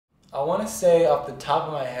I want to say off the top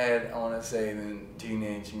of my head, I want to say the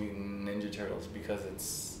Teenage Mutant Ninja Turtles because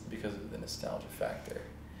of the nostalgia factor.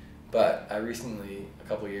 But I recently, a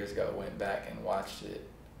couple years ago, went back and watched it,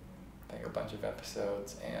 like a bunch of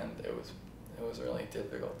episodes, and it was really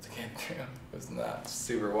difficult to get through. It was not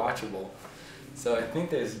super watchable. So I think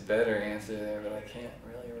there's a better answer there, but I can't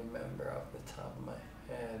really remember off the top of my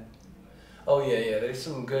head. Oh yeah, there's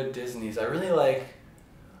some good Disneys. I really like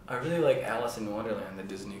Alice in Wonderland, the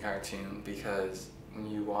Disney cartoon, because when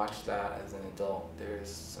you watch that as an adult,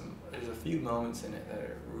 there's a few moments in it that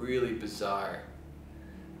are really bizarre,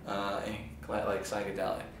 and like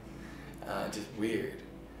psychedelic, just weird,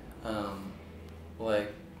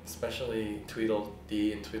 like especially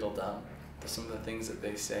Tweedledee and Tweedledum. Some of the things that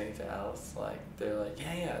they say to Alice, like they're like,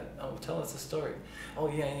 yeah, oh, tell us a story. Oh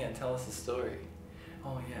yeah, tell us a story.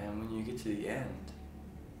 Oh yeah, and when you get to the end,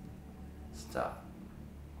 stop.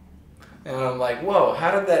 And I'm like, whoa, how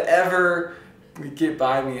did that ever get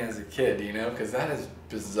by me as a kid, you know? Because that is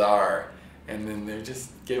bizarre. And then they're just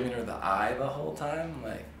giving her the eye the whole time.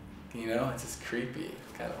 Like, you know, it's just creepy.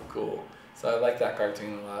 Kind of cool. So I like that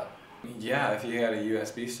cartoon a lot. Yeah, if you had a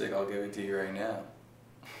USB stick, I'll give it to you right now.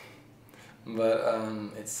 But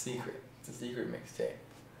it's secret. It's a secret mixtape.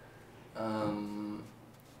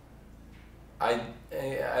 I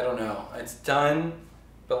don't know. It's done,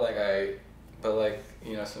 but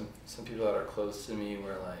you know, some people that are close to me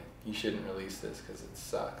were like, you shouldn't release this because it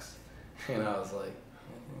sucks. And I was like,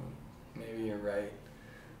 maybe you're right.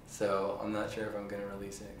 So I'm not sure if I'm gonna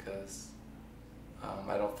release it because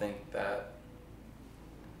I don't think that,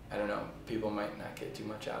 I don't know, people might not get too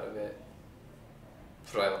much out of it.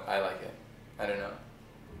 But I like it. I don't know.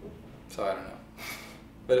 So I don't know.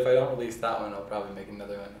 But if I don't release that one, I'll probably make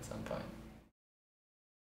another one at some point.